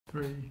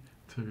3,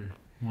 2,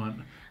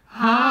 1.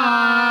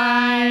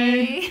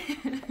 Hi!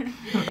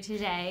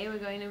 Today we're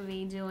going to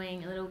be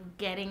doing a little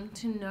getting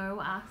to know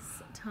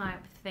us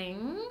type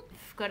thing.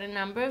 We've got a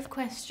number of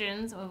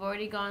questions. We've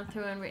already gone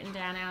through and written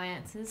down our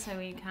answers so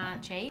we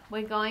can't cheat.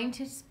 We're going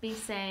to be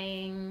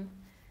saying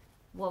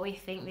what we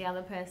think the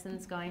other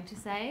person's going to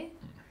say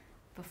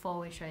before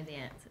we show the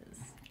answers.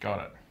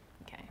 Got it.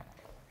 Okay.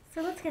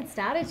 So let's get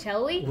started,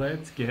 shall we?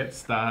 Let's get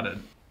started.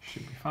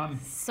 Should be fun.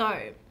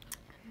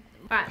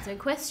 Alright, so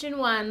question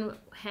 1,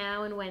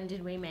 how and when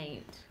did we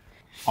meet?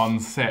 On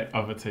set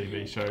of a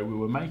TV show we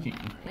were making.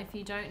 If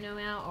you don't know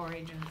our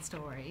origin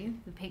story,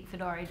 the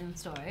Pickford origin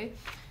story,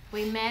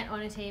 we met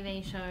on a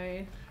TV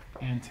show.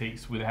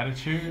 Antiques with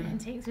Attitude.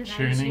 Antiques with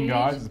Tuning, Attitude.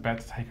 guys, is about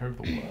to take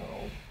over the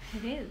world.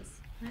 It is.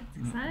 That's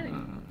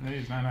exciting. It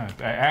is, no.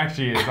 It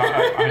actually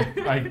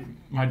is.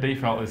 My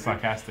default is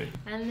sarcastic.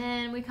 And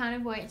then we kind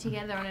of worked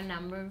together on a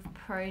number of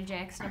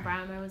projects.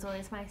 Abramo was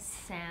always my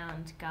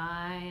sound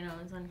guy and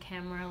I was on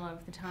camera a lot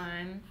of the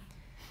time.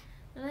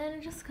 And then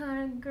it just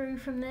kind of grew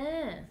from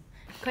there.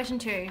 Question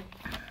 2.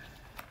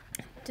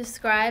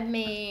 Describe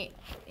me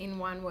in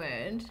one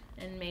word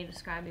and me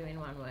describe you in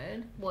one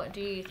word. What do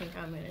you think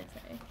I'm going to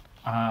say?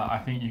 I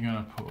think you're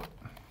going to put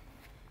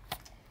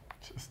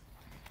just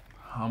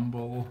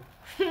humble.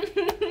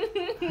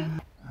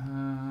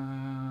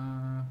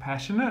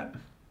 Passionate?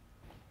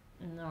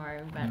 No,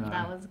 but No.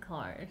 that was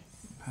close.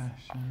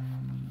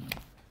 Passion.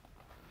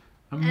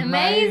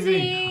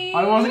 Amazing!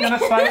 I wasn't going to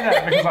say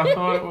that because I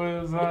thought it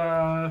was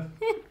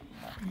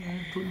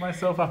putting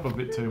myself up a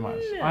bit too much.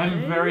 No.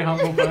 I'm a very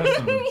humble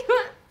person.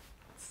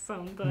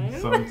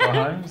 Sometimes.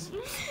 Sometimes.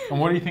 And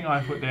what do you think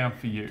I put down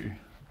for you?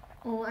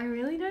 Oh, I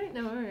really don't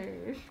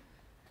know.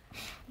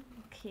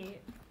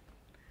 Cute.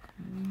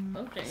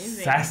 Okay.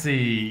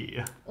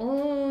 Sassy.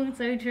 Oh,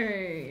 so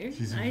true.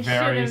 She's I very should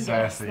have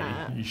guessed sassy.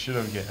 that. You should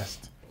have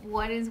guessed.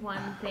 What is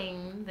one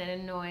thing that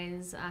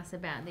annoys us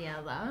about the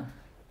other?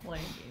 What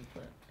did you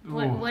put?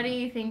 Ooh. What do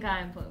you think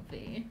I put for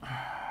you?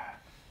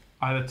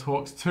 Either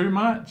talks too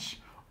much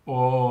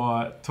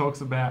or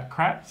talks about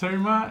crap too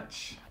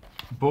much.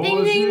 Bores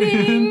Ding, ding,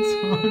 you.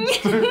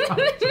 ding.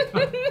 Talks too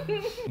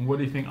much. What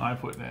do you think I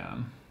put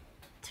down?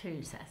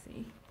 Too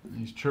sassy.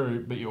 It's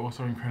true, but you're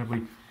also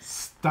incredibly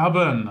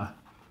stubborn.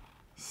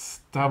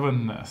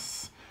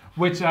 Stubbornness.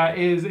 Which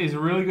is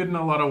really good in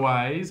a lot of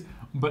ways,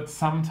 but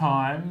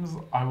sometimes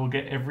I will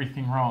get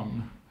everything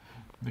wrong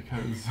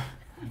because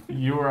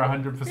you are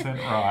 100%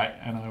 right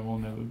and I will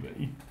never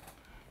be.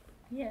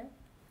 Yeah.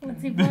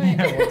 What's your point?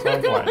 Yeah, what's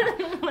my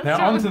point?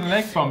 Now on to the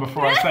next one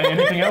before I say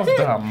anything else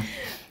dumb.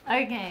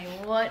 Okay,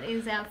 what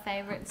is our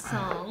favourite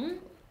song?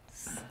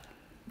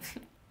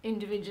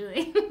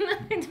 Individually.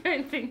 I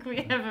don't think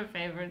we have a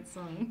favourite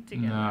song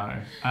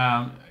together.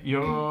 No.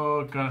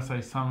 You're going to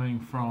say something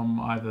from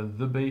either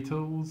the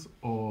Beatles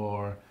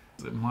or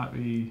it might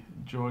be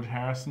George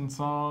Harrison's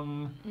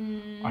song.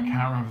 I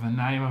can't remember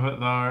the name of it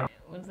though.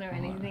 Was there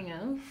anything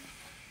else?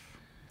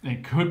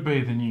 It could be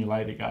the new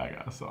Lady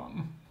Gaga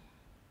song.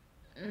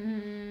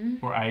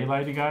 Or a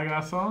Lady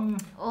Gaga song.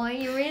 Oh,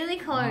 you're really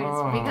close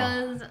Oh.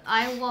 because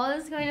I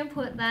was going to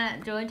put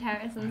that George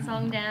Harrison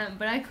song down,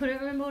 but I couldn't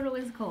remember what it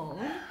was called.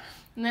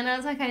 And then I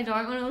was like, I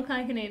don't want to look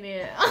like an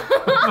idiot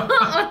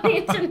on the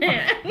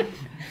internet.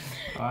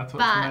 That's what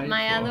But it's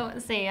my made for. other,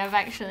 see, I've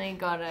actually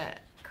got it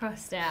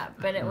crossed out,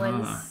 but it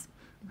was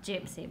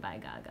Gypsy by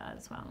Gaga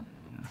as well.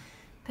 Yeah.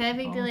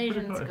 Perfect Oh, pretty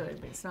Illusion's close.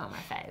 good, but it's not my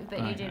fave, but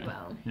you did Okay.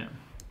 well. Yeah.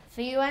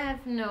 For you, I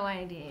have no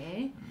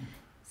idea.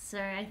 So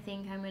I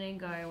think I'm going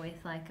to go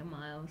with like a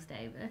Miles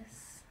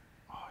Davis.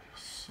 Oh, you're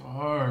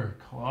so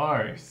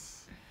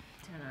close.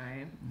 Don't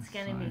know. It's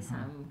going to be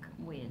some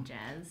weird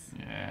jazz.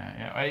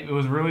 Yeah. It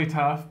was really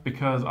tough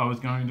because I was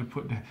going to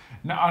put.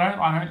 No,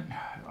 I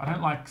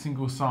don't like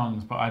single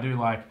songs, but I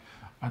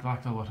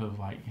liked a lot of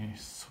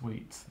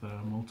Sweets, the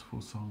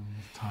multiple songs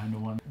kind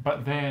of one.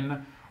 But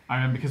then I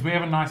remember because we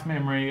have a nice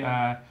memory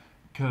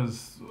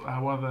because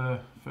one of the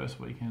first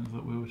weekends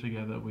that we were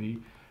together, we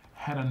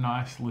had a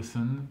nice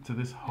listen to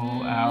this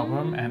whole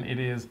album, and it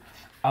is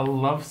A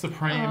Love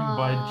Supreme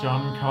by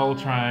John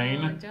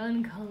Coltrane.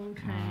 John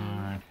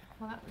Coltrane.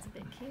 Well, that was a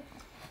bit cute.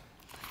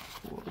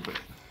 A little bit.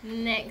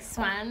 Next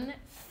one,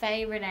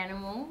 favourite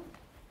animal?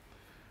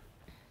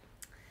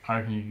 I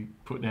reckon you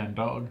put down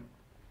dog.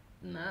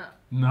 No.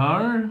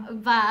 No?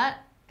 But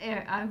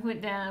I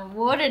put down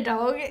water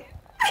dog.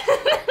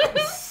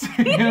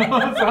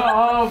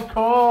 Oh, of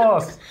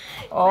course.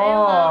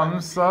 Oh,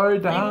 I'm so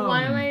dumb. Like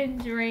one of my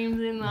dreams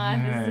in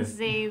life Yes. is to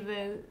see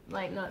the,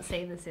 not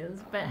see the seals,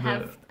 but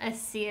have a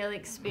seal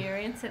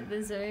experience at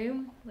the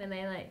zoo when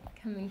they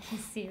come and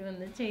kiss you on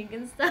the cheek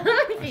and stuff.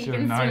 I You should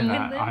can have swim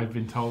known with that. them. I've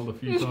been told a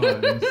few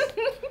times.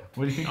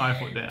 What do you think I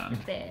put down?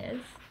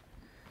 Bears.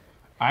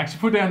 I actually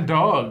put down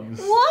dogs.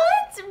 What?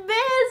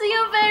 Bears are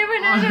your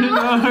favourite animal?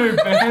 No,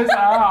 bears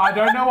are. I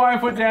don't know why I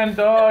put down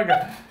dog.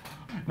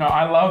 No,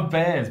 I love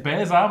bears.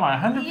 Bears are my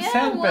 100%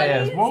 Yeah, what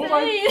bears. are you What was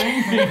I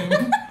saying?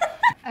 thinking?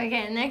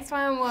 Okay, next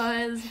one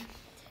was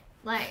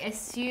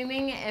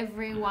assuming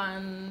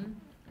everyone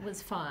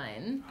was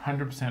fine.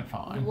 100%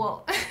 fine.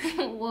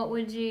 What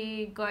would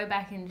you go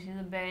back into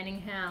the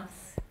burning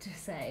house to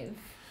save?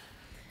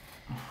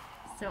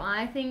 So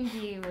I think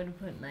you would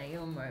put like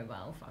your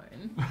mobile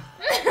phone.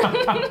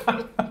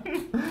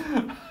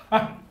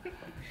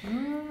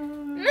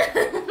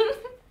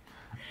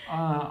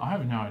 I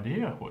have no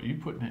idea what you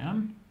put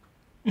down.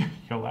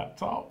 Your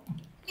laptop.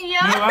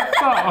 Yeah. Your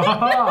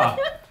laptop.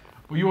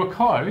 Well, you were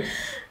close.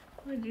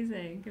 What did you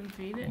say?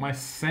 Computer? My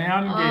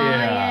sound gear. Oh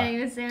yeah,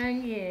 your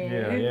sound gear.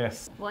 Yeah,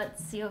 yes.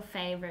 What's your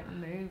favourite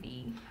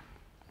movie?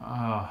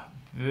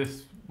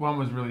 This one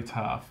was really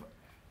tough.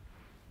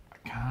 I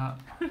can't.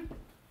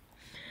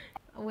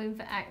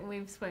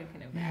 We've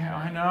spoken about. Yeah,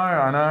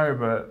 I know,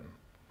 but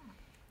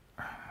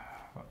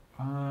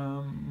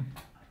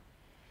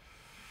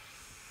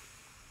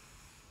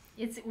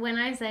It's when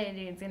I say it,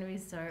 it's gonna be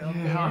so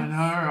obvious. yeah,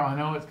 I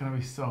know it's gonna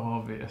be so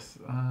obvious.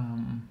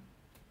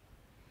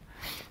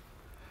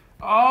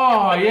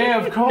 Oh yeah,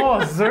 of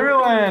course,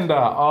 Zoolander.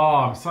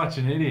 Oh, I'm such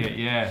an idiot.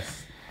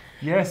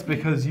 Yes,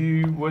 because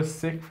you were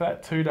sick for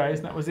that 2 days,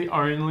 and that was the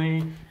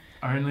only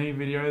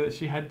video that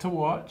she had to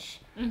watch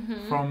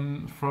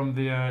from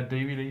the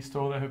DVD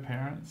store that her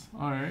parents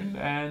owned,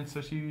 and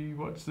so she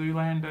watched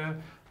Zoolander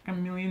like a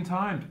million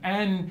times.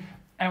 And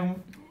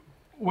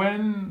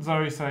when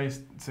Zoe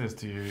says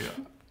to you,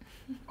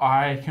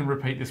 I can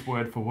repeat this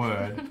word for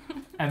word,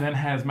 and then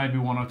has maybe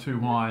one or two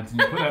lines, and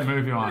you put that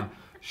movie on,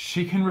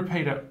 she can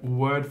repeat it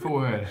word for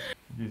word.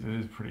 It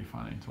is pretty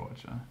funny to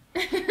watch her.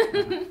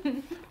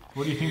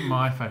 What do you think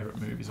my favourite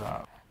movies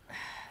are?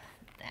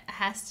 It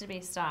has to be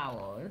Star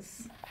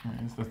Wars.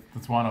 Yes,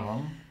 that's one of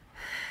them.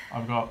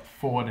 I've got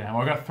 4 down.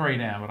 Well, I've got 3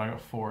 down, but I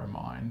got 4 in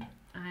mind.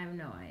 I have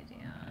no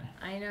idea.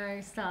 I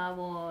know Star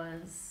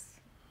Wars,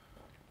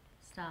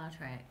 Star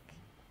Trek.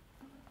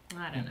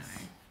 I don't know.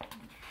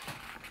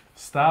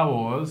 Star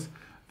Wars,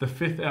 The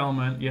Fifth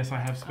Element. Yes, I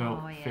have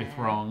spelled fifth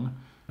yeah. wrong.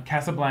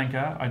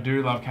 Casablanca. I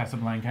do love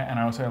Casablanca, and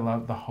I also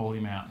love The Holy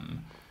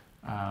Mountain.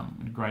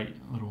 Great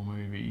little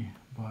movie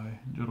by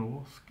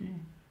Jodorowsky.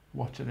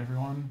 Watch it,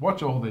 everyone.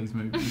 Watch all these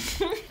movies.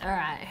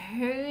 Alright,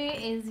 who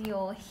is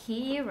your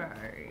hero?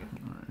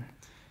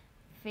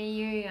 For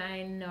you,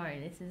 I know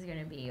this is going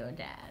to be your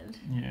dad.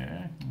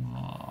 Yeah,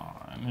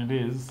 and it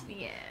is.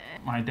 Yeah.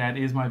 My dad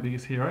is my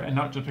biggest hero, and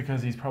not just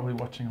because he's probably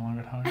watching along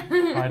at home.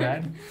 Hi,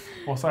 Dad.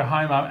 Also,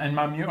 hi, Mum. And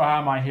Mum, you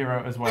are my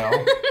hero as well.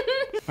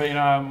 But, you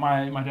know,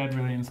 my dad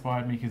really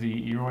inspired me because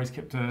he always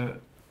kept a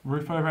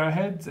roof over our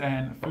heads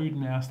and food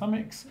in our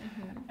stomachs.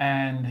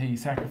 And he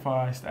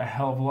sacrificed a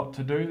hell of a lot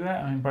to do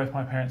that. I mean, both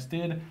my parents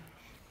did.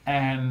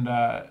 And,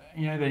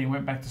 you know, then he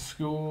went back to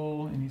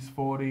school in his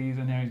 40s,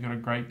 and now he's got a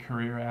great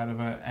career out of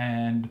it.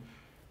 And,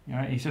 you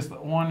know, he's just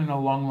one in a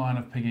long line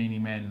of Pagini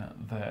men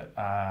that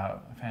are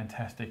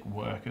fantastic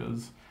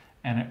workers.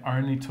 And it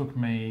only took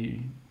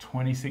me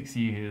 26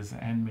 years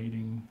and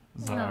meeting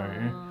Zoe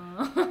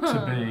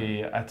to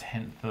be a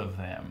 10th of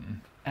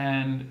them.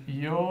 And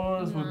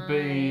yours would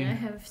be... I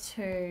have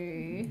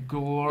 2.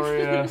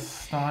 Gloria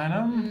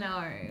Steinem?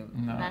 No,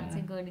 that's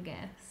a good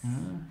guess.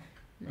 Yeah.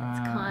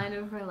 It's kind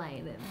of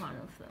related, one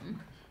of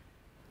them.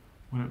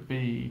 Would it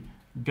be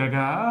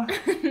Gaga?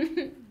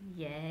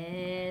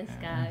 Yes,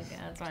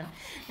 Gaga's one.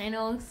 And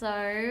also...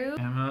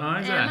 Emma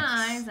Isaacs. Emma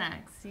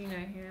Isaacs. You know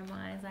who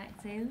Emma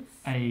Isaacs is?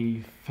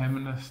 A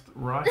feminist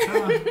writer?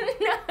 No.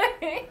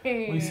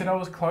 Well, you said I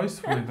was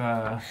close with...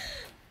 Yeah,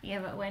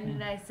 but when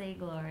did I see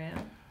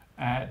Gloria?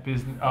 At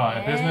Business... Oh,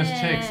 at Business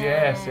Chicks,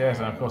 yes.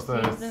 And of course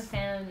she's the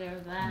founder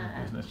of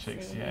that. Business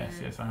Chicks,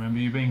 yes. I remember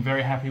you being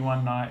very happy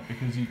one night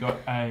because you got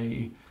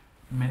a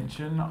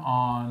mention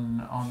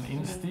on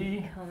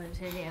Insta.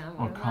 Commented, yeah, on Or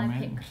one of my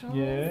comment. pictures.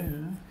 Yeah.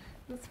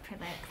 It was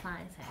pretty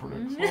exciting.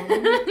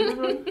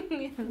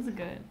 Pretty It was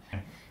good.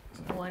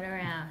 So what are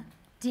our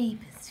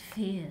deepest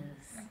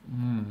fears?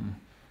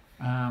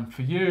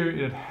 For you,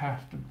 it'd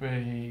have to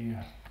be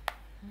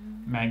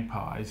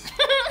magpies.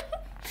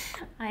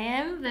 I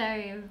am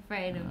very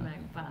afraid of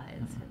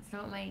magpies. It's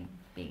not my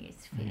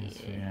biggest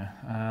fear.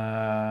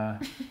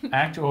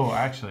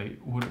 Actually,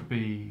 would it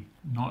be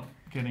not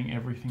getting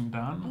everything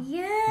done?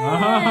 Yes.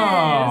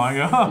 Oh my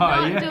God!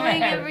 Not yes.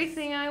 doing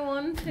everything I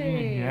want to.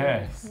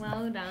 Yes.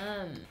 Well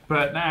done.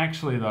 But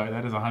actually, though,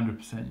 that is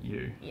 100%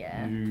 you.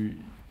 Yeah.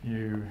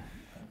 You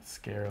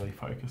scarily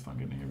focused on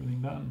getting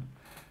everything done.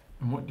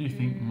 And what do you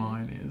think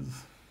mine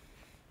is?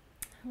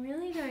 I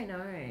really don't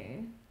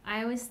know.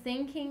 I was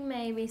thinking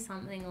maybe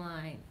something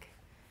like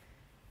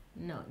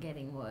not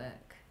getting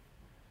work.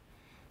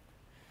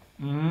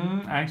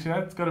 Actually,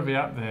 that's got to be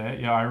up there.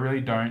 Yeah, I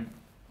really don't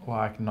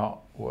like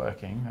not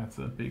working. That's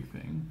a big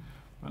thing.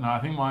 But no, I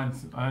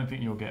don't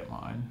think you'll get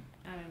mine.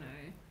 I don't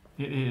know.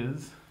 It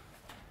is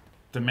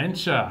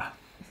dementia.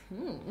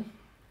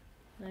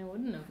 I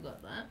wouldn't have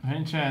got that.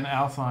 Dementia and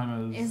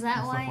Alzheimer's. Is that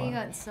and why stuff you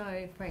like got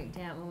so freaked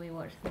out when we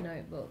watched The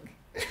Notebook?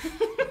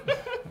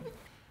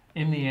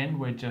 In the end,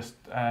 we're just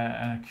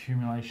an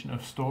accumulation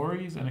of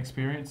stories and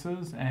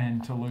experiences,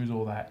 and to lose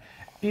all that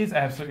is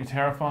absolutely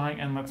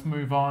terrifying. And let's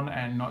move on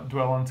and not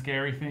dwell on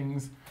scary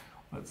things.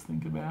 Let's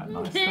think about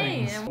nice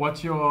Okay. things.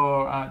 What's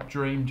your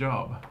dream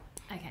job?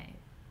 Okay.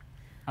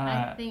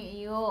 I think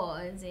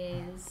yours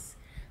is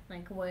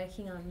like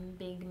working on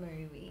big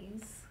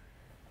movies.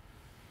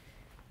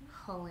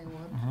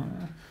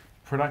 Hollywood.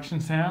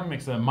 Production sound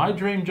mixer. My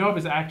dream job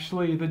is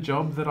actually the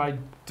job that I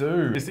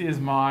do. This is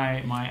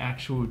my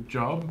actual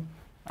job.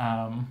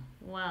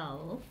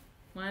 Well,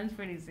 mine's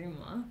pretty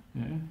similar.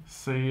 Yeah,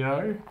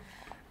 CEO.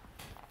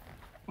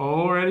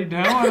 Already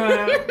doing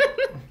it.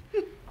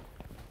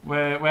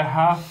 We're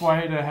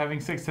halfway to having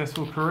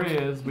successful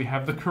careers. We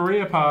have the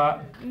career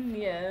part.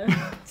 Yeah.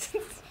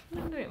 A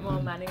little bit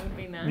more money would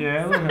be nice.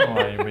 Yeah, a little bit more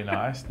money would be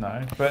nice.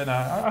 No, but no,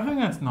 I think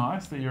that's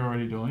nice that you're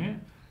already doing it.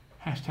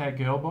 Hashtag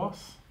girl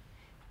boss.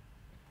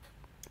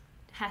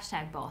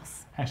 Hashtag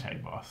boss.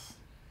 Hashtag boss.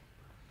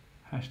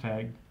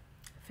 Hashtag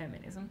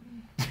Feminism.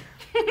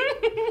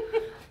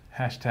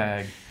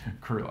 hashtag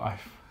crew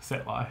life.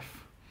 Set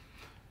life.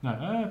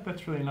 No,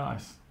 that's really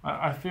nice.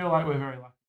 I feel like we're very lucky.